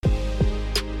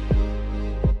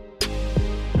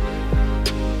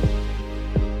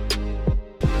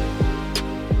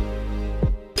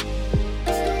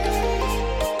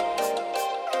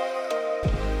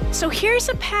So here's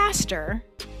a pastor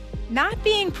not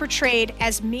being portrayed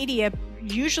as media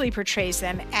usually portrays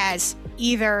them, as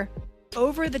either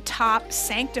over-the-top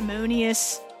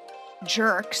sanctimonious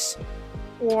jerks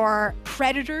or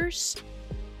predators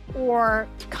or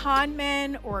con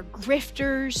men or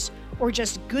grifters or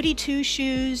just goody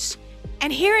two-shoes.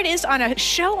 And here it is on a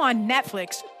show on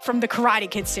Netflix from the Karate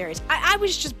Kid series. I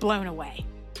was just blown away.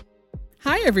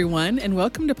 Hi, everyone, and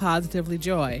welcome to Positively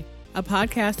Joy, a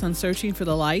podcast on searching for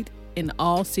the light in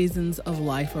all seasons of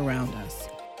life around us.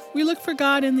 We look for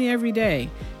God in the everyday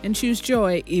and choose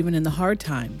joy even in the hard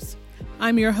times.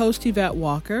 I'm your host, Yvette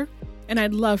Walker, and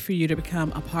I'd love for you to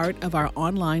become a part of our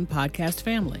online podcast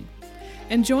family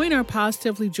and join our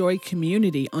Positively Joy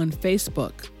community on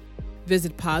Facebook.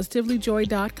 Visit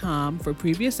positivelyjoy.com for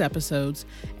previous episodes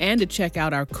and to check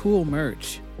out our cool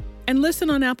merch. And listen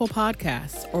on Apple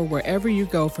Podcasts or wherever you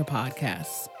go for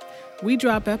podcasts. We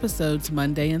drop episodes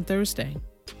Monday and Thursday.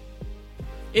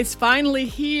 It's finally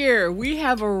here. We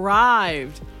have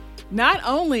arrived not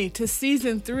only to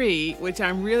season 3, which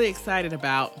I'm really excited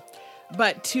about,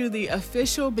 but to the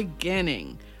official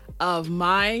beginning of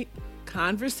my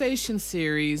conversation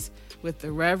series with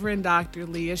the Reverend Dr.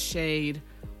 Leah Shade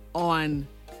on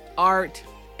art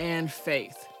and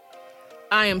faith.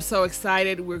 I am so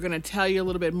excited. We're going to tell you a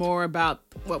little bit more about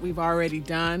what we've already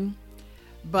done.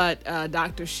 But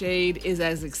Dr. Shade is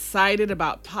as excited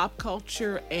about pop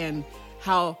culture and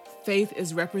how faith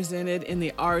is represented in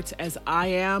the arts as I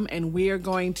am. And we are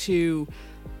going to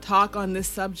talk on this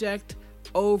subject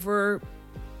over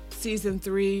season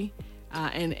 3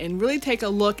 and really take a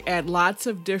look at lots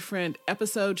of different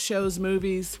episodes, shows,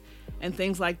 movies, and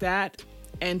things like that.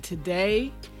 And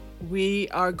today we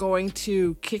are going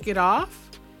to kick it off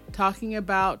talking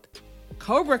about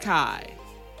Cobra Kai,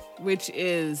 which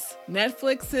is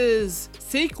Netflix's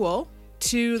sequel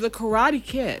to The Karate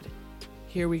Kid.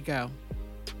 Here we go.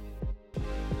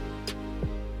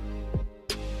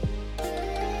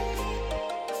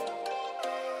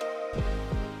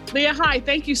 Leah, hi.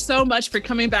 Thank you so much for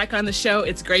coming back on the show.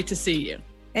 It's great to see you.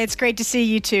 It's great to see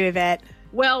you too, Yvette.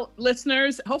 Well,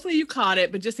 listeners, hopefully you caught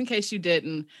it, but just in case you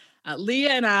didn't, Leah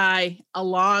and I,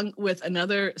 along with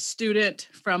another student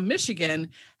from Michigan,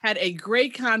 had a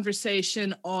great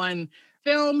conversation on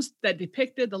films that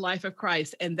depicted the life of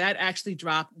Christ, and that actually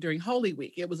dropped during Holy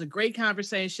Week. It was a great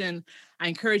conversation. I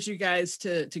encourage you guys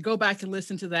to go back and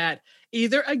listen to that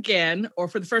either again or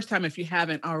for the first time if you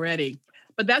haven't already.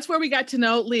 But that's where we got to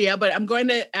know Leah, but I'm going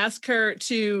to ask her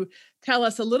to tell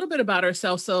us a little bit about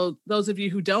herself so those of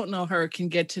you who don't know her can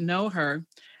get to know her.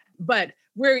 But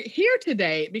we're here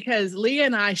today because Leah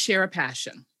and I share a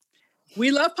passion.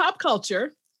 We love pop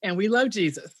culture and we love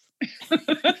Jesus.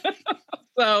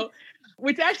 So,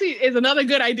 which actually is another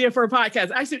good idea for a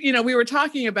podcast. Actually, we were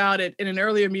talking about it in an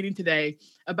earlier meeting today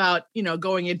about,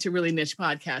 going into really niche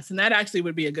podcasts. And that actually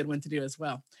would be a good one to do as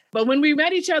well. But when we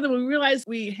met each other, we realized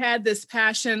we had this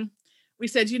passion. We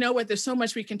said, you know what, there's so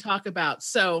much we can talk about.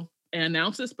 So, I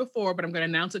announced this before, but I'm going to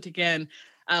announce it again.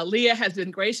 Leah has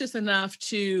been gracious enough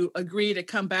to agree to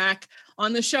come back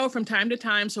on the show from time to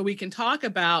time so we can talk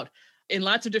about, in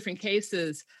lots of different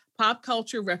cases, pop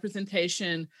culture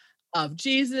representation of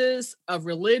Jesus, of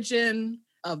religion,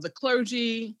 of the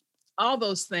clergy, all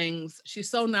those things. She's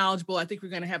so knowledgeable. I think we're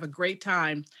going to have a great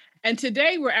time. And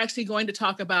today we're actually going to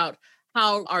talk about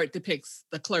how art depicts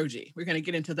the clergy. We're going to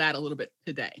get into that a little bit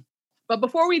today. But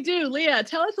before we do, Leah,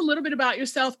 tell us a little bit about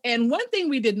yourself. And one thing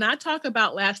we did not talk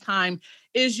about last time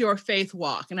is your faith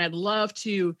walk. And I'd love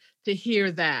to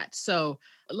hear that. So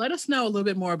let us know a little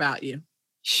bit more about you.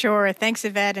 Sure. Thanks,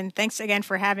 Yvette. And thanks again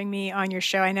for having me on your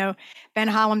show. I know Ben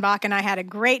Hollenbach and I had a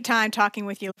great time talking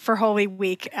with you for Holy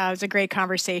Week. It was a great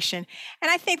conversation. And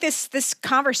I think this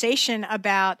conversation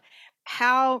about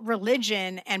how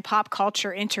religion and pop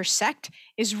culture intersect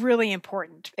is really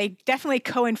important. They definitely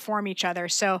co-inform each other.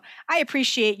 So I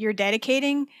appreciate your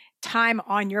dedicating time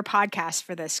on your podcast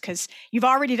for this, because you've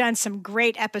already done some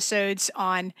great episodes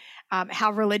on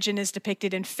how religion is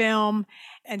depicted in film.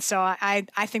 And so I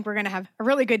think we're going to have a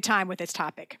really good time with this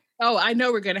topic. Oh, I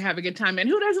know we're going to have a good time. And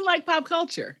who doesn't like pop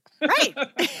culture? Right.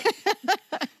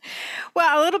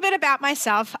 Well, a little bit about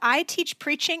myself. I teach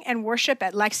preaching and worship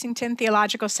at Lexington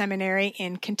Theological Seminary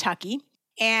in Kentucky.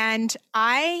 And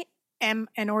I am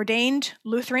an ordained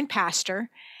Lutheran pastor.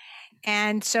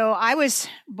 And so I was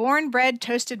born, bred,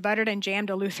 toasted, buttered, and jammed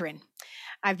a Lutheran.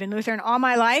 I've been Lutheran all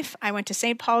my life. I went to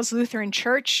St. Paul's Lutheran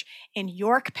Church in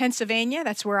York, Pennsylvania.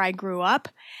 That's where I grew up.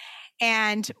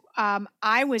 And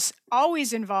I was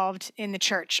always involved in the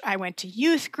church. I went to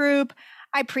youth group.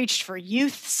 I preached for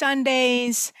youth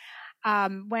Sundays,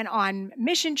 went on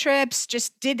mission trips,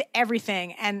 just did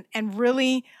everything and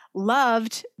really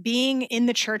loved being in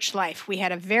the church life. We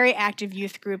had a very active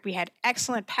youth group. We had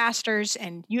excellent pastors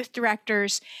and youth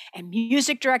directors and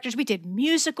music directors. We did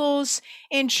musicals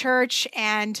in church.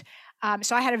 And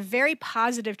so I had a very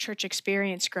positive church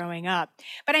experience growing up.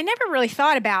 But I never really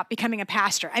thought about becoming a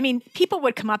pastor. I mean, people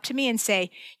would come up to me and say,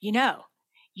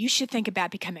 you should think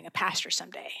about becoming a pastor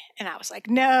someday. And I was like,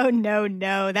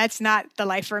 no, that's not the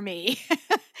life for me.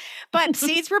 But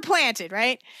seeds were planted,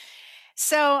 right?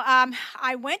 So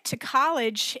I went to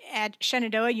college at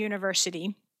Shenandoah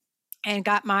University and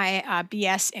got my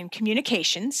BS in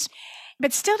communications,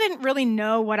 but still didn't really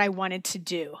know what I wanted to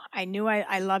do. I knew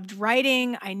I loved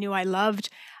writing. I knew I loved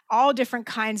all different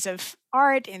kinds of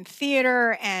art and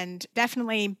theater and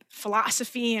definitely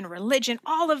philosophy and religion.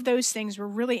 All of those things were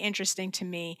really interesting to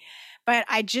me, but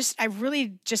I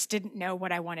really just didn't know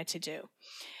what I wanted to do.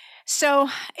 So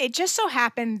it just so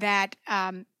happened that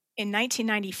in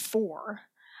 1994,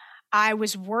 I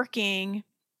was working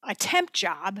a temp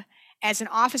job as an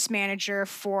office manager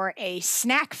for a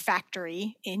snack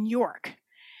factory in York.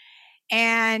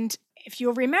 And if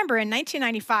you'll remember, in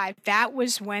 1995, that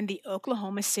was when the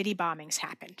Oklahoma City bombings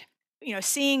happened.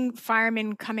 Seeing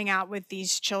firemen coming out with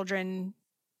these children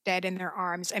dead in their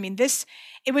arms. I mean,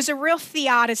 it was a real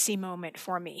theodicy moment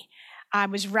for me. I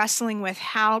was wrestling with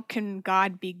how can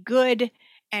God be good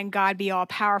and God be all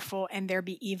powerful and there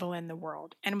be evil in the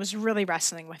world, and was really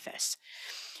wrestling with this.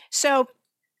 So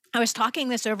I was talking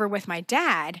this over with my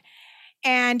dad,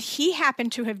 and he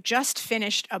happened to have just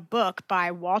finished a book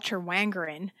by Walter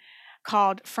Wangerin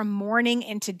called From Mourning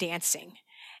into Dancing.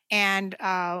 And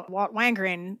Walt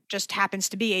Wangerin just happens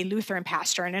to be a Lutheran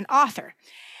pastor and an author.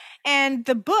 And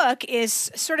the book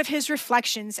is sort of his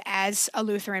reflections as a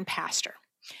Lutheran pastor.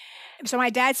 So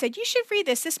my dad said, you should read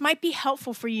this. This might be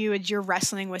helpful for you as you're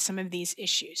wrestling with some of these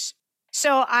issues.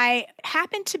 So I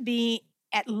happened to be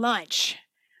at lunch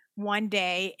one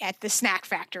day at the snack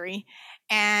factory,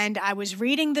 and I was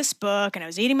reading this book, and I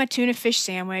was eating my tuna fish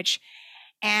sandwich,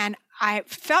 and I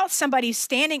felt somebody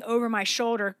standing over my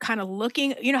shoulder, kind of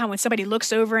looking, how when somebody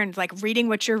looks over and like reading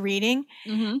what you're reading.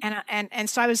 Mm-hmm. And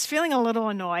so I was feeling a little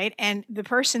annoyed, and the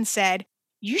person said,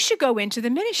 you should go into the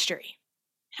ministry.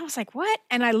 I was like, what?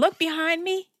 And I looked behind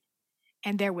me,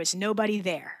 and there was nobody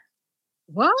there.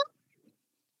 What?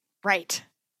 Right.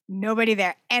 Nobody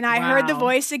there. And I heard the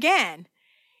voice again.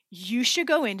 You should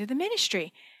go into the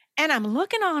ministry. And I'm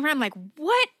looking all around like,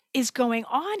 what is going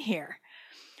on here?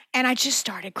 And I just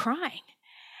started crying.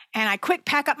 And I quick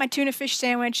pack up my tuna fish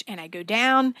sandwich, and I go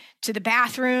down to the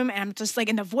bathroom, and I'm just like,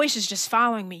 and the voice is just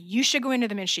following me. You should go into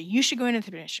the ministry. You should go into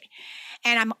the ministry.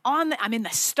 And I'm in the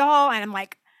stall, and I'm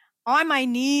like, on my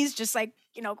knees, just like,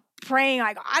 praying,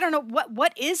 like, I don't know,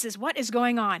 what is this? What is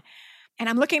going on? And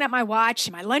I'm looking at my watch,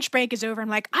 and my lunch break is over. I'm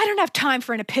like, I don't have time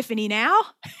for an epiphany now.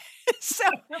 So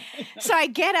I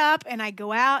get up and I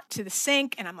go out to the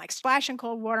sink, and I'm like splashing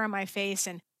cold water on my face.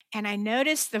 And I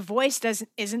notice the voice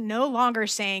isn't no longer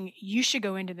saying, you should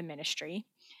go into the ministry.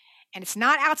 And it's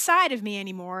not outside of me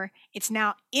anymore. It's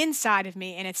now inside of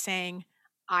me. And it's saying,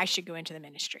 I should go into the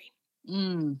ministry.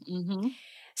 Mm-hmm.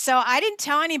 So I didn't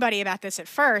tell anybody about this at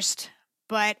first,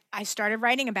 but I started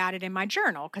writing about it in my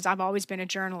journal because I've always been a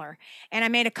journaler. And I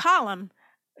made a column,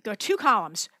 or 2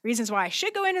 columns, reasons why I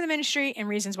should go into the ministry and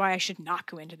reasons why I should not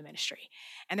go into the ministry.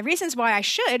 And the reasons why I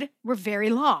should were very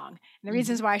long. And the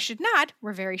reasons why I should not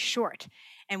were very short.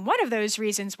 And one of those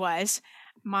reasons was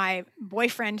my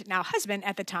boyfriend, now husband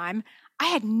at the time, I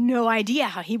had no idea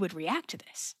how he would react to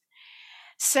this.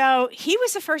 So he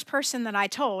was the first person that I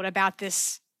told about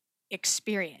this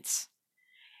experience.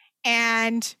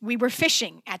 And we were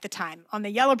fishing at the time on the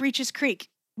Yellow Breeches Creek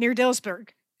near Dillsburg,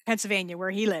 Pennsylvania,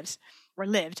 where he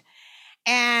lived.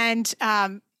 And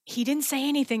he didn't say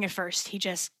anything at first. He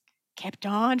just kept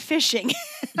on fishing.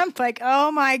 I'm like,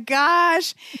 oh my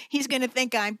gosh, he's going to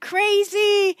think I'm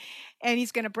crazy and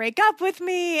he's going to break up with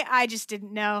me. I just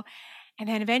didn't know. And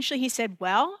then eventually he said,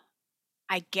 well,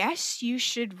 I guess you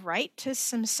should write to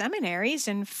some seminaries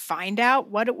and find out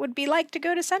what it would be like to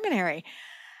go to seminary.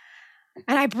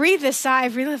 And I breathed a sigh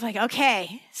of relief, like,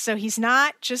 okay, so he's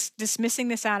not just dismissing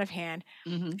this out of hand.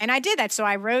 Mm-hmm. And I did that. So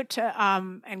I wrote to,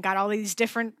 and got all these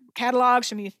different catalogs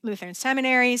from Lutheran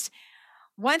seminaries.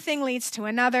 One thing leads to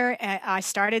another. I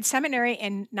started seminary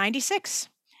in 96.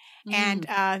 Mm.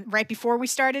 And right before we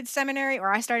started seminary,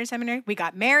 or I started seminary, we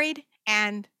got married.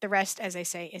 And the rest, as they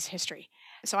say, is history.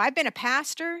 So I've been a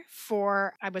pastor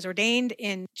I was ordained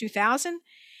in 2000.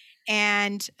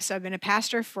 And so I've been a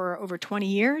pastor for over 20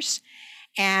 years.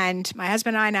 And my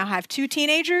husband and I now have 2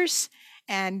 teenagers.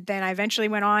 And then I eventually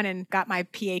went on and got my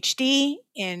PhD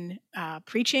in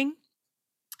preaching.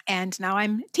 And now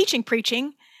I'm teaching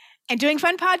preaching and doing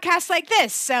fun podcasts like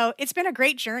this. So it's been a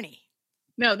great journey.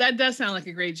 No, that does sound like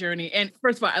a great journey. And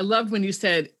first of all, I loved when you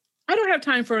said, I don't have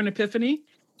time for an epiphany.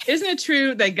 Isn't it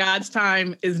true that God's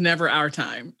time is never our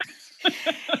time?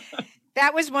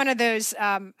 That was one of those,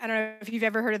 I don't know if you've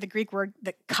ever heard of the Greek word,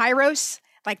 the kairos.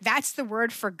 Like that's the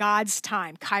word for God's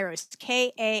time, kairos,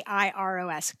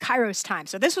 Kairos, kairos time.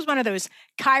 So this was one of those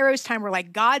kairos time where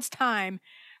like God's time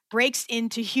breaks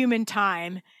into human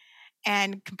time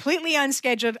and completely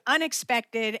unscheduled,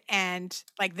 unexpected. And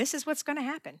like, this is what's going to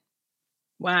happen.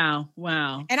 Wow.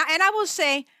 Wow. And I will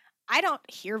say, I don't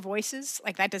hear voices.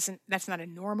 Like that's not a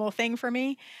normal thing for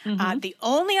me. Mm-hmm. The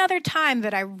only other time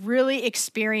that I really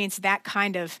experienced that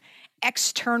kind of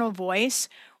external voice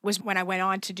was when I went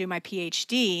on to do my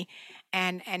PhD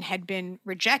and had been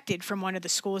rejected from one of the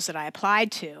schools that I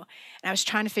applied to. And I was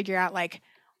trying to figure out like,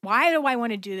 why do I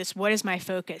want to do this? What is my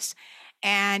focus?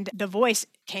 And the voice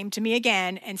came to me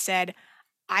again and said,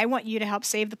 I want you to help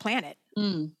save the planet.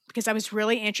 Because I was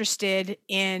really interested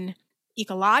in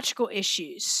ecological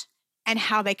issues and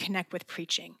how they connect with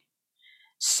preaching.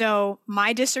 So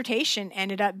my dissertation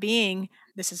ended up being,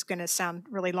 this is going to sound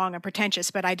really long and pretentious,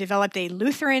 but I developed a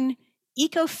Lutheran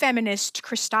ecofeminist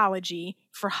Christology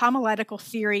for homiletical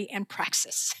theory and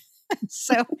praxis.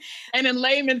 So, and in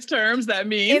layman's terms, that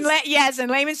means? In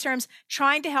layman's terms,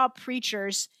 trying to help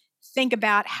preachers think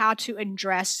about how to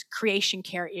address creation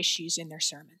care issues in their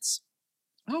sermons.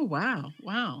 Oh, wow.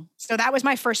 Wow. So that was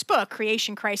my first book,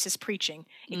 Creation Crisis Preaching,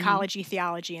 Ecology,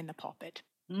 Theology in the Pulpit.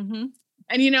 Mm-hmm.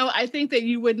 And, I think that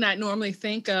you would not normally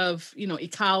think of,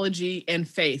 ecology and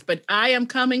faith, but I am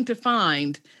coming to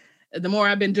find the more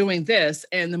I've been doing this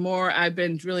and the more I've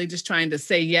been really just trying to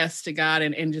say yes to God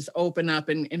and just open up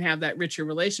and have that richer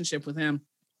relationship with him,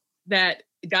 that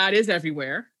God is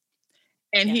everywhere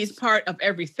and he's part of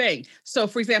everything. So,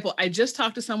 for example, I just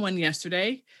talked to someone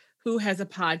yesterday who has a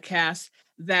podcast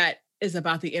that is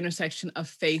about the intersection of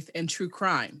faith and true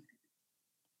crime.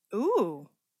 Ooh.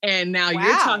 And now you're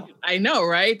talking, I know,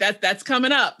 right? That's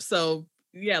coming up. So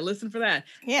yeah, listen for that.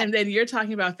 Yeah. And then you're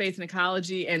talking about faith and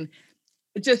ecology. And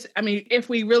if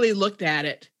we really looked at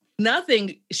it,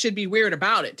 nothing should be weird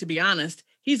about it, to be honest.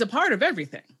 He's a part of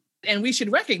everything. And we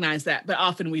should recognize that, but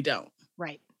often we don't.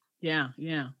 Right. Yeah,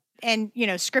 yeah. And,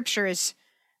 scripture is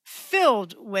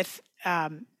filled with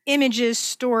images,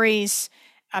 stories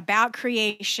about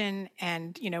creation.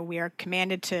 And, we are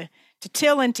commanded to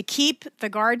till and to keep the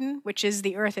garden, which is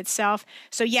the earth itself.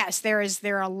 So yes,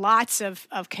 there are lots of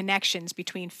connections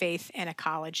between faith and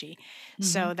ecology. Mm-hmm.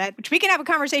 So which we can have a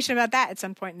conversation about that at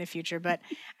some point in the future. But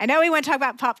I know we want to talk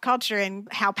about pop culture and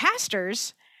how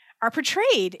pastors are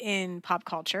portrayed in pop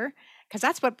culture, because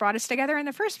that's what brought us together in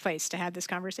the first place, to have this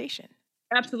conversation.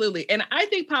 Absolutely. And I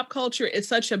think pop culture is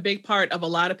such a big part of a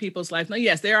lot of people's life. Now,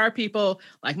 yes, there are people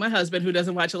like my husband who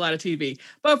doesn't watch a lot of TV,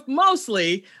 but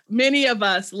mostly many of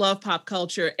us love pop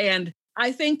culture. And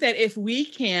I think that if we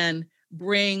can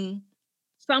bring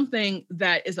something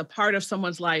that is a part of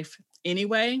someone's life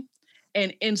anyway,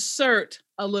 and insert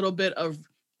a little bit of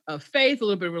faith, a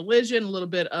little bit of religion, a little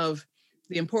bit of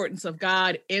the importance of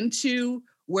God into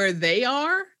where they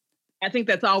are, I think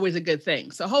that's always a good thing.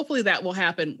 So hopefully that will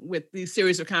happen with these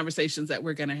series of conversations that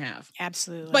we're going to have.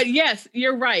 Absolutely. But yes,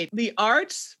 you're right. The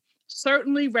arts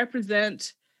certainly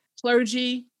represent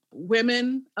clergy,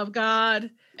 women of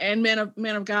God, and men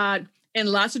of God in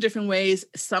lots of different ways.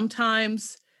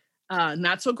 Sometimes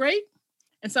not so great,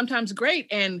 and sometimes great.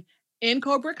 And in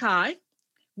Cobra Kai,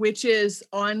 which is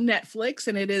on Netflix,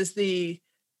 and it is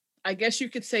I guess you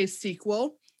could say,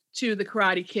 sequel to The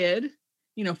Karate Kid.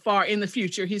 Far in the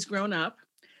future, he's grown up.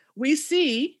 We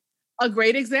see a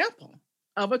great example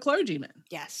of a clergyman.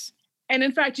 Yes. And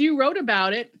in fact, you wrote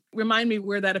about it. Remind me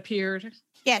where that appeared.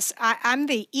 Yes, I'm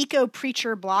the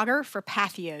eco-preacher blogger for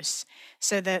Patheos.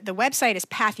 So the website is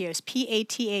Patheos,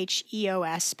 Patheos,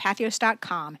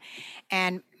 patheos.com.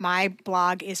 And my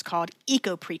blog is called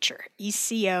Eco-Preacher,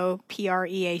 ECOPREACHER.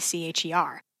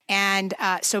 And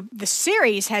so the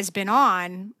series has been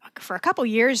on for a couple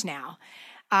years now.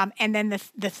 And then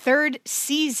the third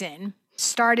season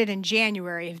started in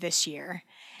January of this year.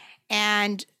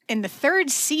 And in the third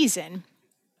season,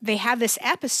 they have this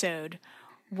episode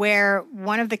where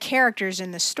one of the characters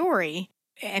in the story,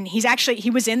 and he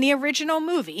was in the original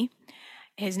movie,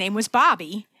 his name was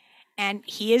Bobby, and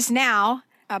he is now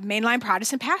a mainline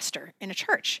Protestant pastor in a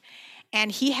church. And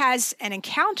he has an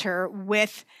encounter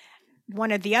with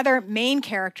one of the other main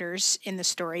characters in the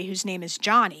story, whose name is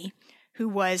Johnny, who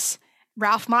was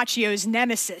Ralph Macchio's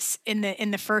nemesis in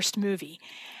the first movie.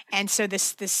 And so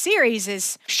this series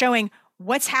is showing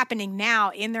what's happening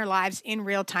now in their lives in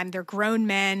real time. They're grown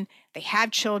men They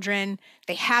have children.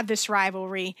 They have this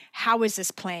rivalry. How is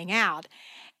this playing out?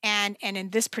 And in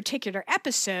this particular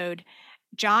episode,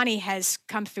 Johnny has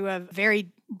come through a very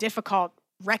difficult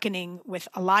reckoning with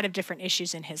a lot of different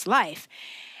issues in his life.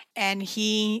 And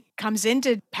he comes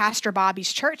into Pastor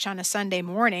Bobby's church on a Sunday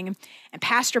morning, and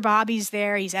Pastor Bobby's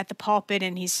there. He's at the pulpit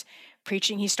and he's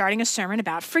preaching. He's starting a sermon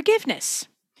about forgiveness.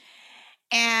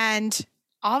 And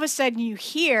all of a sudden you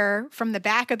hear from the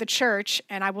back of the church,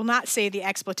 and I will not say the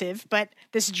expletive, but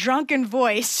this drunken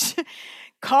voice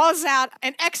calls out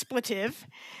an expletive,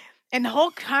 and the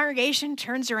whole congregation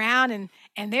turns around,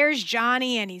 and there's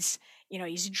Johnny, and he's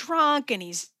drunk and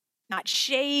he's not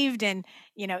shaved, and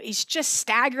he's just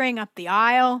staggering up the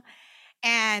aisle,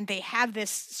 and they have this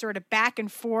sort of back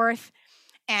and forth,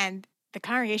 and the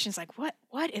congregation's like, what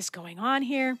is going on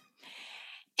here?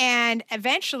 And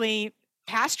eventually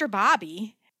Pastor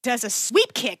Bobby does a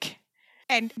sweep kick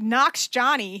and knocks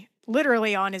Johnny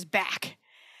literally on his back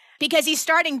because he's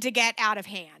starting to get out of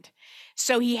hand.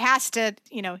 So he has to,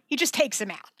 he just takes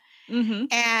him out. Mm-hmm.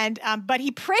 And but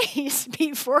he prays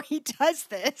before he does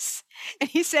this, and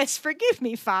he says, "Forgive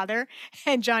me, Father."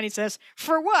 And Johnny says,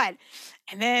 "For what?"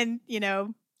 And then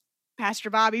Pastor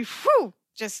Bobby,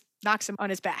 just knocks him on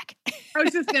his back. I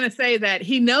was just going to say that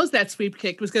he knows that sweep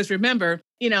kick because remember,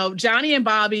 Johnny and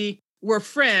Bobby were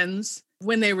friends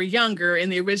when they were younger in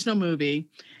the original movie,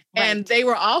 Right. and they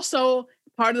were also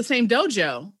part of the same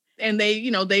dojo, and they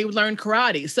learned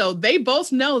karate. So they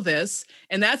both know this,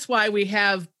 and that's why we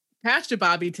have Pastor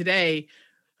Bobby today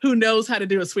who knows how to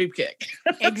do a sweep kick.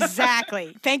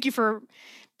 Exactly. Thank you for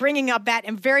bringing up that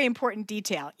very important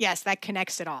detail. Yes, that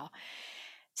connects it all.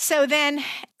 So then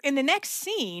in the next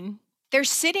scene, they're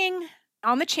sitting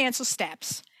on the chancel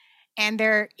steps and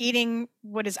they're eating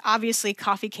what is obviously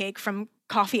coffee cake from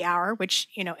coffee hour, which,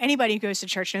 anybody who goes to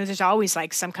church knows there's always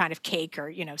like some kind of cake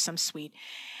or, some sweet.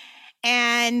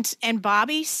 And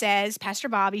Pastor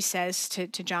Bobby says to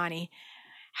Johnny,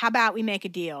 "How about we make a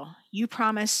deal? You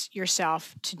promise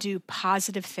yourself to do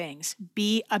positive things,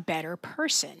 be a better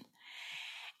person."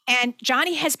 And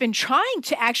Johnny has been trying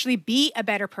to actually be a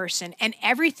better person, and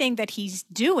everything that he's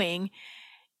doing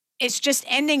is just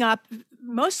ending up,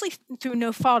 mostly through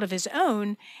no fault of his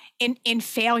own, in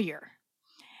failure.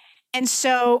 And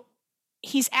so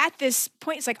he's at this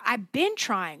point, it's like, I've been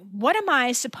trying. What am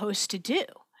I supposed to do?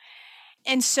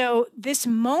 And so this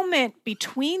moment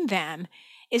between them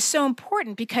is so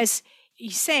important because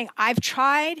he's saying, I've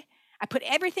tried, I put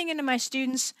everything into my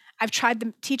students. I've tried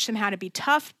to teach them how to be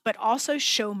tough, but also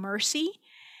show mercy.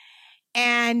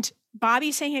 And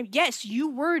Bobby's saying to him, yes, you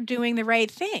were doing the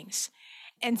right things.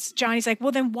 And Johnny's like,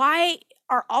 well, then why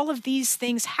are all of these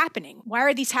things happening? Why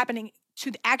are these happening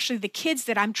to actually the kids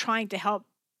that I'm trying to help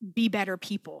be better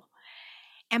people?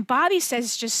 And Bobby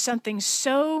says just something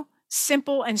so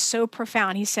simple and so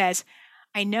profound. He says,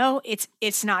 I know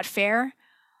it's not fair,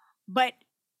 but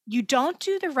you don't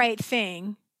do the right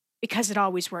thing because it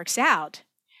always works out.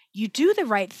 You do the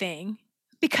right thing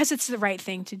because it's the right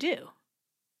thing to do.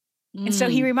 And so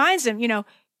he reminds them,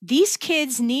 these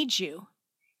kids need you,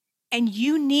 and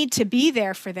you need to be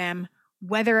there for them,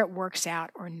 whether it works out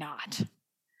or not.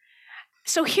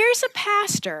 So here's a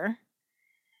pastor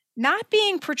not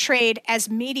being portrayed as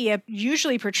media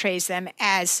usually portrays them,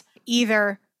 as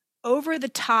either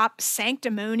over-the-top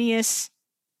sanctimonious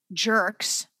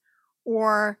jerks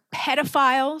or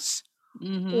pedophiles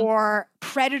or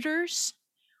predators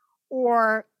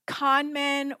or con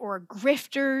men or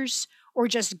grifters or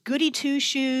just goody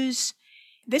two-shoes.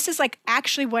 This is like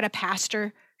actually what a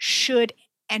pastor should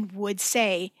and would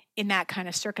say in that kind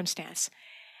of circumstance.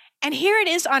 And here it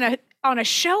is on a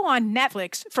show on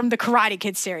Netflix from the Karate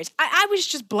Kid series. I was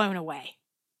just blown away.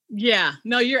 Yeah,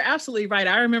 no, you're absolutely right.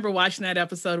 I remember watching that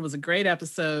episode. It was a great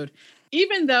episode.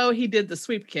 Even though he did the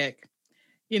sweep kick,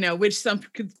 which some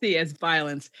could see as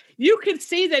violence, you could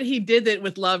see that he did it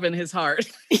with love in his heart.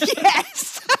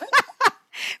 Yes.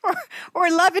 or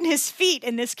love in his feet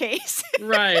in this case.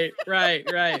 Right.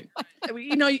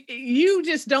 You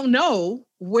just don't know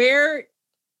where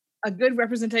a good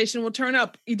representation will turn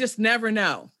up. You just never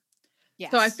know.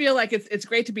 Yes. So I feel like it's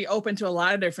great to be open to a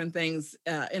lot of different things.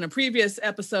 In a previous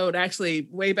episode, actually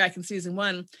way back in season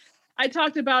 1, I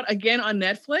talked about, again on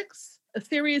Netflix, a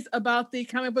series about the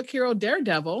comic book hero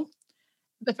Daredevil,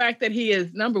 the fact that he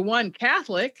is, number one,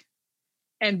 Catholic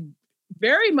and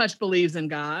very much believes in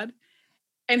God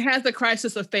and has a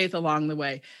crisis of faith along the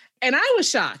way. And I was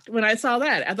shocked when I saw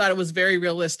that. I thought it was very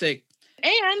realistic.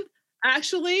 And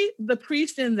actually, the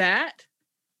priest in that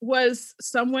was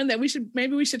someone that we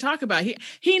should talk about.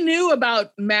 He knew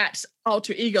about Matt's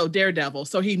alter ego, Daredevil,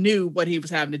 so he knew what he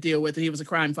was having to deal with. He was a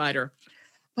crime fighter.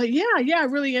 But yeah,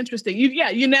 really interesting.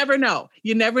 You never know.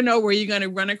 You never know where you're going to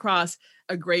run across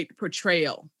a great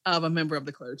portrayal of a member of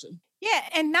the clergy. Yeah,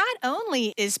 and not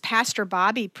only is Pastor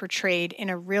Bobby portrayed in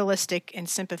a realistic and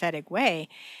sympathetic way,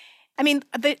 I mean,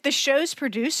 the show's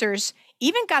producers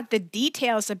even got the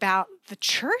details about the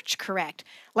church correct.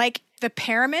 Like the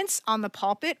paraments on the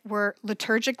pulpit were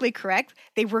liturgically correct.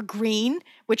 They were green,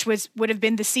 which would have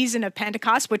been the season of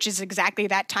Pentecost, which is exactly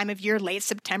that time of year, late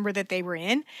September, that they were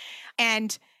in.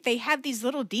 And they have these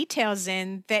little details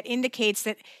in that indicates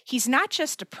that he's not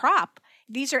just a prop.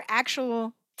 These are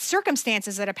actual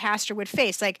circumstances that a pastor would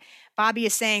face. Like Bobby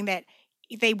is saying that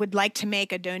they would like to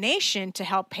make a donation to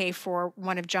help pay for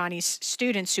one of Johnny's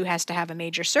students who has to have a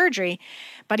major surgery.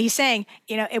 But he's saying,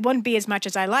 it wouldn't be as much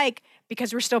as I like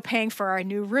because we're still paying for our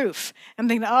new roof. I'm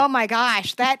thinking, oh my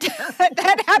gosh, that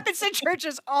that happens in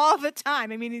churches all the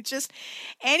time. I mean, it's just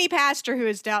any pastor who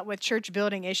has dealt with church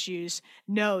building issues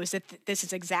knows that this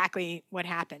is exactly what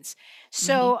happens.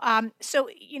 So,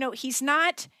 he's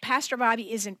not, Pastor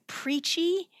Bobby isn't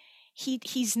preachy.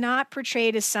 He's not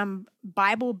portrayed as some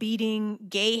Bible-beating,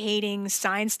 gay-hating,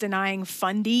 science-denying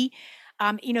fundy.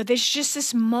 There's just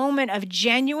this moment of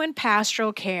genuine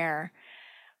pastoral care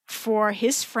for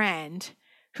his friend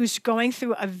who's going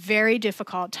through a very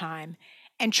difficult time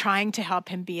and trying to help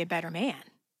him be a better man.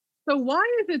 So why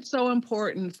is it so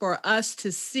important for us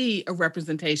to see a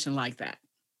representation like that?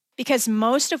 Because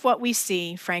most of what we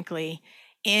see, frankly,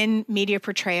 in media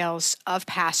portrayals of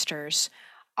pastors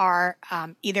are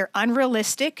either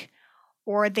unrealistic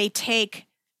or they take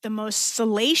the most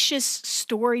salacious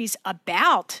stories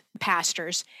about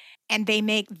pastors and they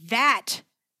make that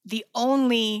the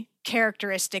only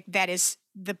characteristic that is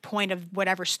the point of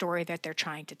whatever story that they're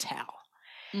trying to tell.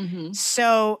 Mm-hmm.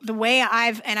 So the way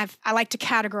I like to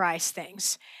categorize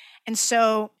things. And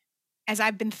so as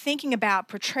I've been thinking about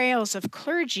portrayals of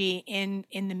clergy in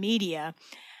the media,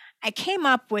 I came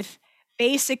up with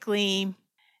basically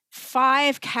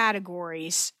 5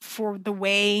 categories for the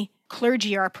way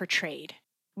clergy are portrayed.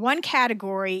 One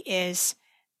category is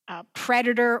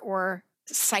predator or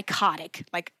psychotic,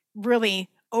 like really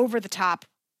over the top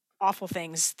awful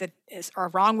things that are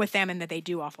wrong with them and that they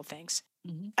do awful things.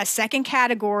 Mm-hmm. A second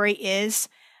category is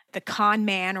the con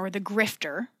man or the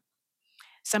grifter,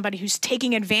 somebody who's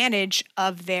taking advantage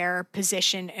of their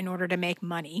position in order to make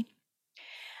money.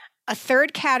 A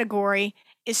third category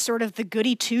is sort of the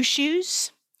goody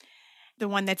two-shoes, the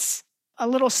one that's a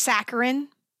little saccharine,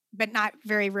 but not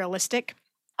very realistic.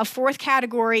 A fourth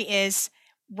category is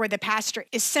where the pastor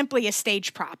is simply a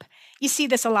stage prop. You see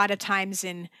this a lot of times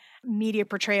in media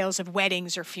portrayals of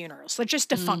weddings or funerals. They're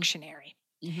just a functionary.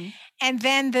 Mm-hmm. And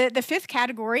then the fifth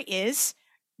category is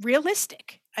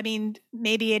realistic. I mean,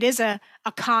 maybe it is a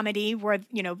comedy where,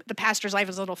 the pastor's life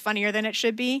is a little funnier than it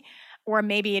should be, or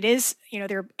maybe it is,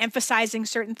 they're emphasizing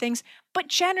certain things. But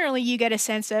generally you get a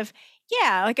sense of,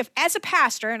 like if as a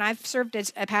pastor, and I've served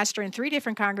as a pastor in 3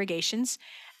 different congregations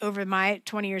over my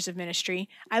 20 years of ministry,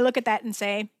 I look at that and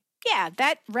say, yeah,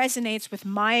 that resonates with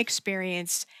my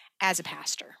experience as a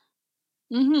pastor.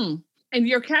 Mm-hmm. And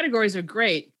your categories are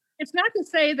great. It's not to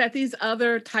say that these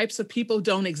other types of people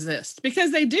don't exist,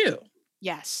 because they do.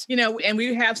 Yes. And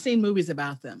we have seen movies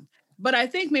about them. But I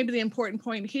think maybe the important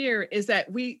point here is that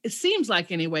it seems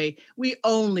like anyway, we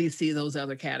only see those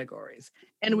other categories.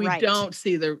 And we don't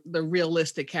see the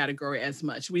realistic category as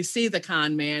much. We see the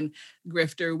con man,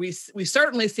 grifter. We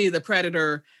certainly see the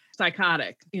predator,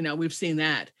 psychotic. We've seen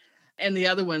that. And the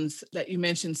other ones that you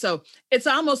mentioned. So it's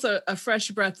almost a fresh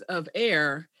breath of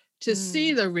air to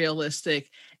see the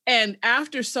realistic. And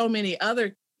after so many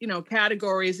other,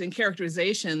 categories and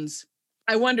characterizations,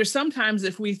 I wonder sometimes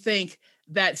if we think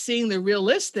that seeing the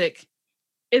realistic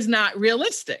is not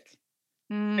realistic.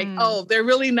 Like, oh, they're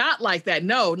really not like that.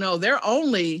 No, they're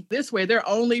only this way. They're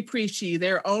only preachy.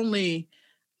 They're only,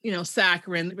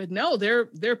 saccharine. But no,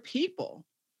 they're people.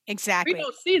 Exactly. We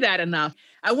don't see that enough.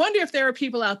 I wonder if there are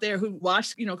people out there who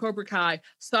watched, Cobra Kai,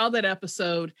 saw that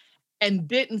episode and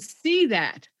didn't see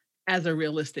that as a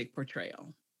realistic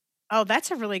portrayal. Oh,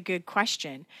 that's a really good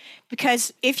question.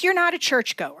 Because if you're not a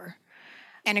churchgoer,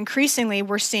 and increasingly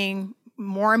we're seeing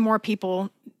more and more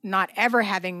people not ever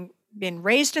having been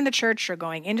raised in the church or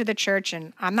going into the church,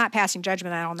 and I'm not passing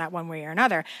judgment on that one way or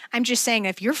another. I'm just saying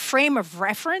if your frame of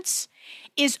reference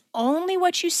is only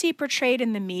what you see portrayed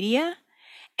in the media,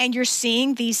 and you're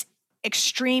seeing these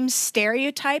extreme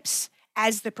stereotypes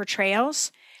as the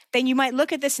portrayals, then you might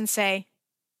look at this and say,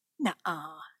 nuh-uh,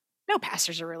 no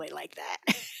pastors are really like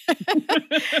that.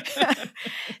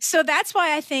 So that's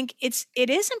why I think it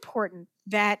is important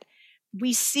that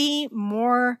we see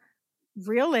more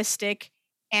realistic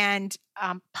and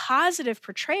positive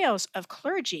portrayals of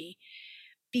clergy,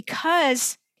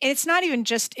 because and it's not even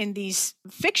just in these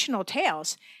fictional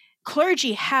tales.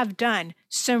 Clergy have done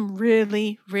some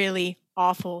really, really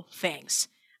awful things.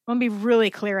 I want to be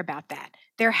really clear about that.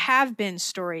 There have been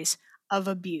stories of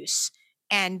abuse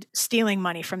and stealing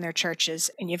money from their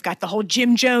churches. And you've got the whole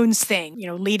Jim Jones thing,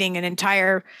 leading an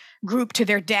entire group to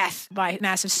their death by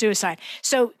massive suicide.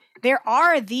 So there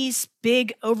are these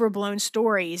big overblown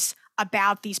stories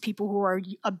about these people who are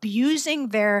abusing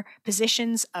their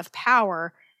positions of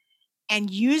power and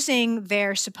using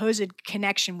their supposed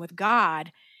connection with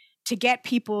God to get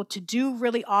people to do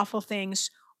really awful things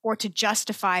or to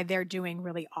justify their doing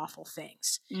really awful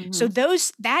things. Mm-hmm. So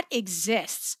that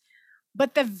exists.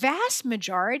 But the vast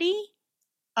majority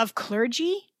of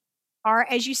clergy are,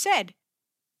 as you said,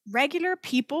 regular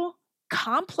people,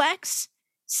 complex,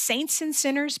 saints and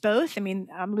sinners both. I mean,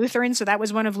 I'm Lutheran, so that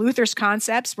was one of Luther's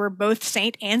concepts. We're both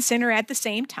saint and sinner at the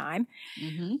same time,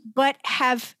 but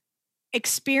have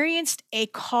experienced a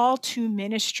call to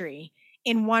ministry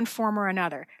in one form or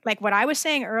another. Like what I was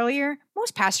saying earlier,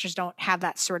 most pastors don't have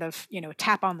that sort of,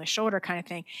 tap on the shoulder kind of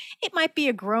thing. It might be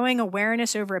a growing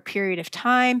awareness over a period of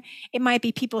time. It might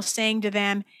be people saying to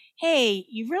them, hey,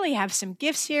 you really have some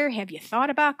gifts here. Have you thought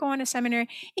about going to seminary?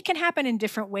 It can happen in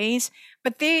different ways,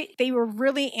 but they were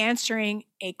really answering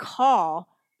a call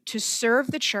to serve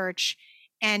the church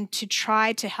and to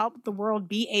try to help the world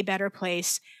be a better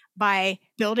place by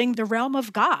building the realm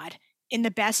of God in the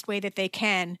best way that they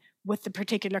can with the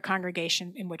particular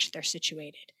congregation in which they're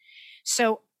situated.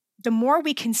 So the more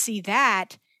we can see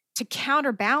that to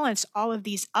counterbalance all of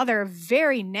these other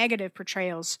very negative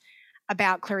portrayals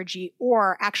about clergy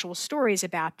or actual stories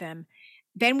about them,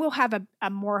 then we'll have a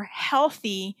more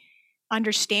healthy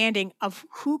understanding of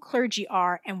who clergy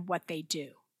are and what they do.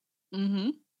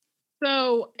 Mm-hmm.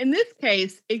 So in this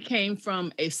case, it came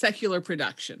from a secular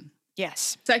production.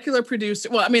 Yes. Secular producer.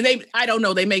 Well, I mean, I don't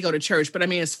know, they may go to church, but I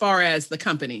mean, as far as the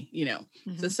company,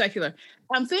 the secular.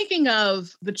 I'm thinking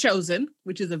of The Chosen,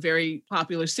 which is a very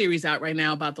popular series out right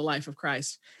now about the life of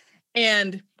Christ.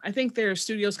 And I think there are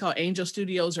studios called Angel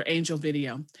Studios or Angel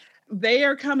Video. They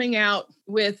are coming out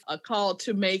with a call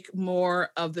to make more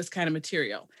of this kind of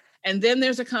material. And then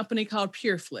there's a company called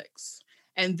PureFlix,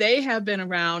 and they have been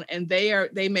around, and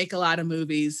they make a lot of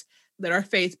movies that are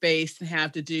faith-based and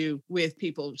have to do with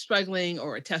people struggling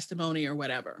or a testimony or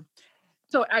whatever.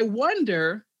 So I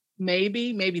wonder,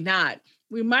 maybe not,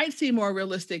 we might see more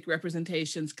realistic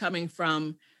representations coming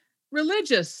from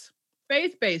religious,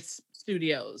 faith-based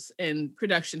studios and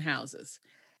production houses.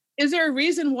 Is there a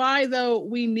reason why, though,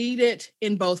 we need it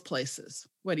in both places?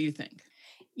 What do you think?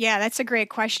 Yeah, that's a great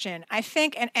question. I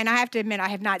think, and I have to admit, I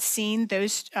have not seen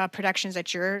those productions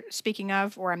that you're speaking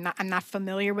of, or I'm not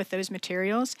familiar with those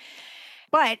materials.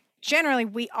 But generally,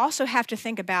 we also have to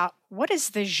think about what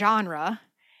is the genre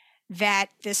that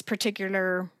this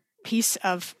particular piece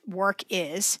of work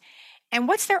is, and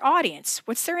what's their audience?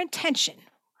 What's their intention?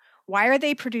 Why are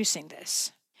they producing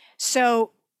this?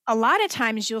 So a lot of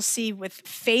times you'll see with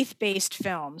faith-based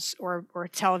films or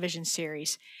television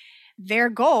series, their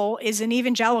goal is an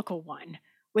evangelical one,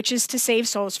 which is to save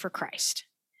souls for Christ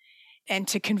and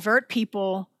to convert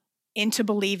people into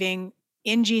believing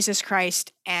in Jesus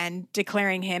Christ and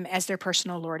declaring him as their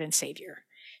personal Lord and Savior.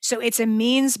 So it's a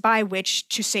means by which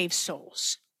to save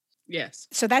souls. Yes.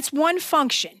 So that's one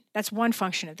function. That's one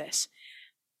function of this.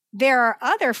 There are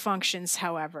other functions,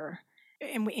 however,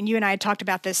 and you and I had talked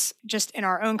about this just in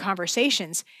our own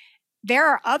conversations. There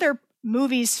are other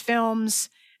movies, films,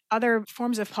 other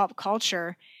forms of pop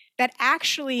culture that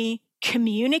actually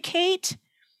communicate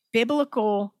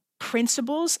biblical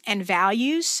principles and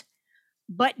values,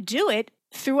 but do it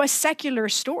through a secular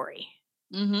story,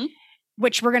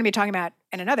 which we're going to be talking about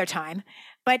in another time.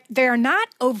 But they're not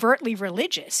overtly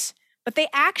religious, but they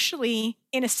actually,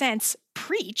 in a sense,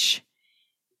 preach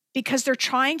because they're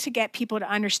trying to get people to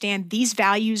understand these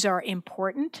values are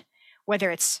important,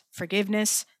 whether it's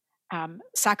forgiveness,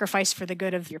 sacrifice for the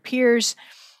good of your peers,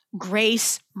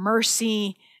 grace,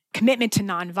 mercy, commitment to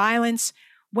nonviolence.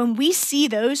 When we see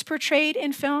those portrayed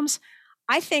in films,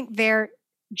 I think they're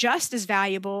just as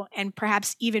valuable and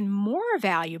perhaps even more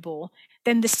valuable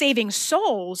than the saving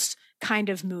souls kind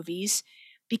of movies,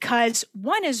 because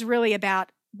one is really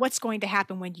about what's going to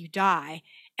happen when you die,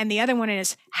 and the other one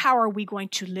is how are we going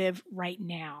to live right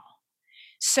now.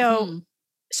 So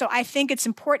I think it's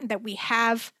important that we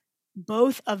have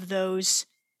both of those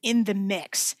in the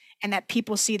mix and that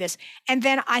people see this. And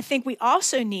then I think we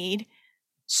also need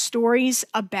stories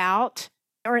about,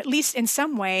 or at least in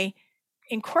some way,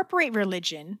 incorporate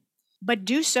religion, but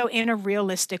do so in a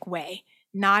realistic way,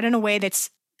 not in a way that's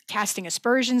casting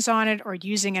aspersions on it or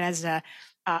using it as a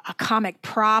comic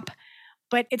prop,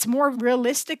 but it's more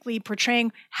realistically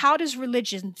portraying how does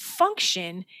religion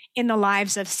function in the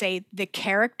lives of, say, the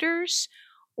characters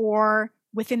or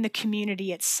within the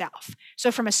community itself.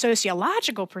 So from a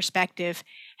sociological perspective,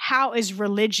 how is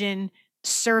religion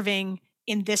serving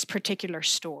in this particular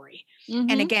story? Mm-hmm.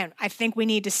 And again, I think we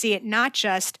need to see it not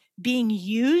just being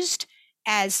used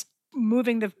as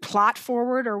moving the plot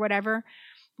forward or whatever,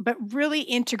 but really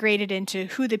integrated into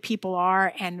who the people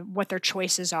are and what their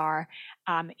choices are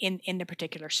in the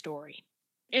particular story.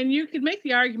 And you could make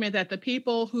the argument that the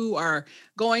people who are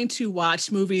going to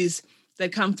watch movies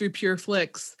that come through Pure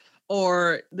Flix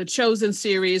or the Chosen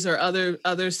series or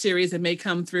other series that may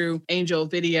come through Angel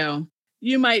Video,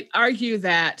 you might argue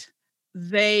that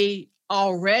they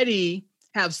already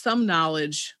have some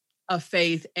knowledge of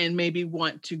faith and maybe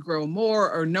want to grow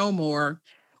more or know more,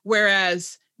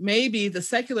 whereas maybe the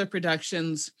secular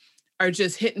productions are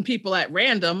just hitting people at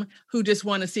random who just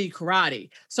want to see karate.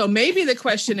 So maybe the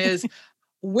question is,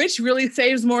 which really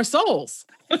saves more souls?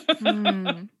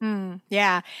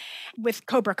 Yeah. With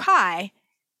Cobra Kai,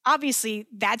 obviously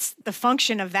that's the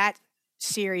function of that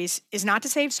series is not to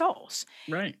save souls.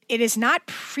 Right. It is not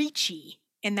preachy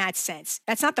in that sense.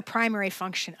 That's not the primary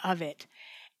function of it.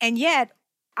 And yet,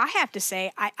 I have to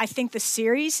say, I think the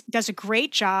series does a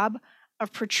great job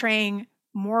of portraying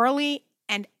morally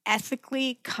and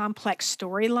ethically complex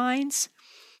storylines.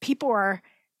 People are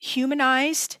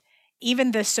humanized.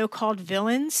 Even the so-called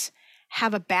villains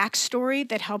have a backstory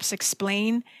that helps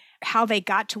explain how they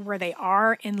got to where they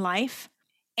are in life.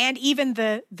 And even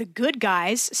the good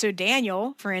guys, so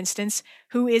Daniel, for instance,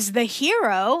 who is the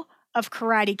hero of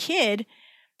Karate Kid,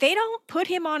 they don't put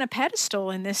him on a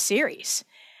pedestal in this series.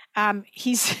 I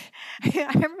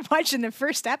remember watching the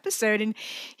first episode, and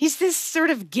he's this sort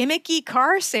of gimmicky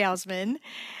car salesman,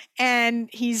 and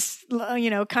he's,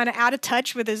 kind of out of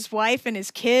touch with his wife and his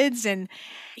kids, and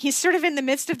he's sort of in the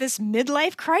midst of this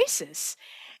midlife crisis.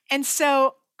 And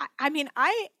so,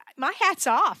 my hat's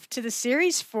off to the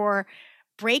series for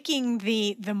breaking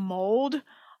the mold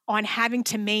on having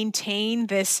to maintain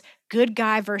this good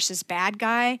guy versus bad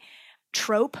guy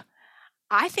trope.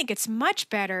 I think it's much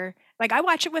better. Like, I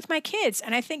watch it with my kids,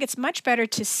 and I think it's much better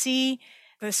to see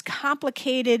this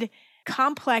complicated,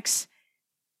 complex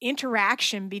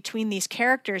interaction between these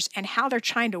characters and how they're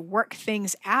trying to work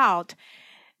things out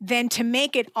than to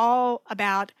make it all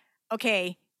about,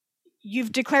 okay,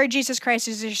 you've declared Jesus Christ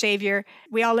as your Savior.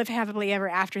 We all live happily ever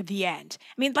after, the end.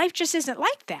 I mean, life just isn't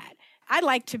like that. I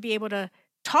like to be able to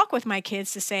talk with my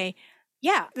kids to say,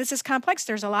 yeah, this is complex.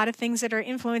 There's a lot of things that are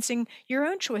influencing your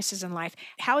own choices in life.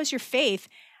 How is your faith?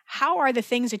 How are the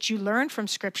things that you learn from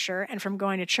Scripture and from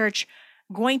going to church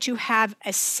going to have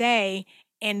a say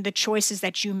in the choices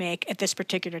that you make at this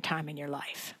particular time in your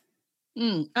life?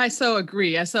 I so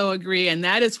agree. And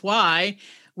that is why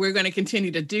we're going to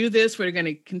continue to do this. We're going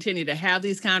to continue to have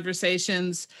these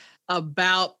conversations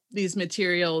about these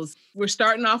materials. We're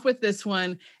starting off with this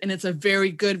one, and it's a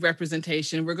very good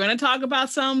representation. We're going to talk about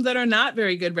some that are not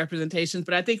very good representations,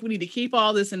 but I think we need to keep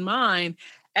all this in mind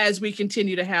as we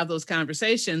continue to have those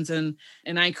conversations. And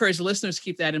I encourage the listeners to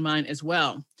keep that in mind as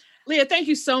well. Leah, thank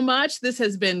you so much. This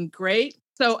has been great.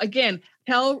 So again,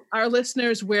 tell our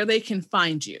listeners where they can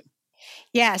find you.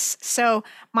 Yes. So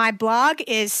my blog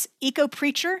is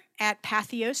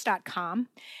ecopreacher@patheos.com.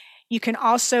 You can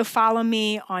also follow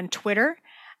me on Twitter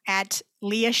at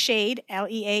Leah Shade,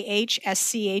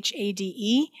 LeahSchade.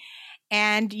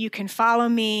 And you can follow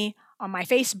me on my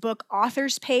Facebook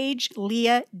authors page,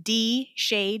 Leah D.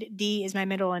 Shade. D is my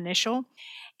middle initial.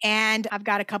 And I've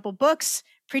got a couple books,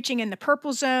 Preaching in the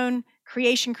Purple Zone,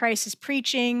 Creation Crisis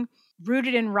Preaching,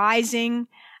 Rooted and Rising,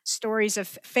 Stories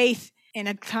of Faith in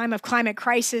a Time of Climate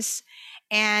Crisis,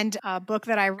 and a book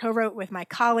that I co-wrote with my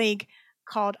colleague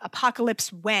called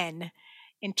Apocalypse When,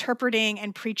 Interpreting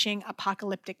and Preaching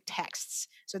Apocalyptic Texts.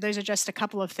 So those are just a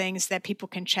couple of things that people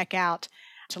can check out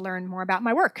to learn more about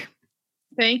my work.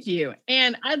 Thank you.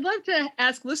 And I'd love to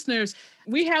ask listeners,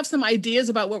 we have some ideas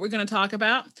about what we're going to talk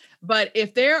about, but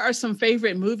if there are some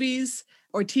favorite movies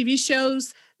or TV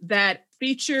shows that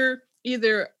feature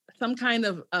either some kind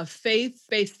of a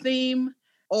faith-based theme,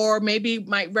 or maybe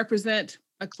might represent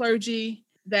a clergy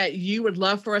that you would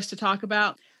love for us to talk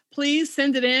about, please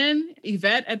send it in,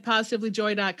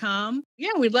 Yvette@positivelyjoy.com.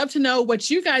 Yeah, we'd love to know what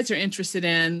you guys are interested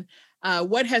in,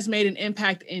 what has made an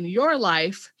impact in your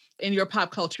life, in your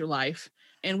pop culture life,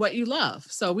 and what you love.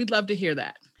 So we'd love to hear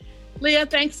that. Leah,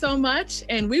 thanks so much,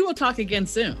 and we will talk again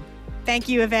soon. Thank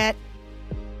you, Yvette.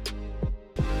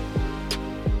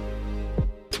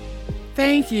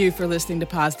 Thank you for listening to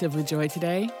Positively Joy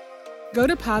today. Go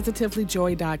to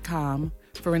positivelyjoy.com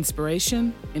for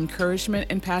inspiration, encouragement,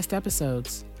 and past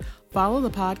episodes. Follow the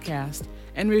podcast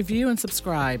and review and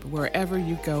subscribe wherever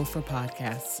you go for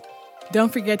podcasts.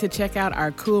 Don't forget to check out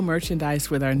our cool merchandise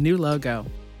with our new logo.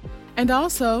 And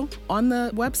also, on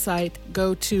the website,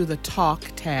 go to the Talk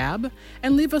tab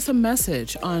and leave us a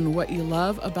message on what you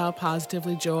love about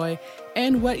Positively Joy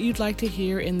and what you'd like to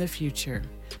hear in the future.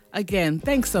 Again,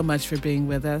 thanks so much for being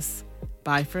with us.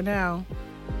 Bye for now.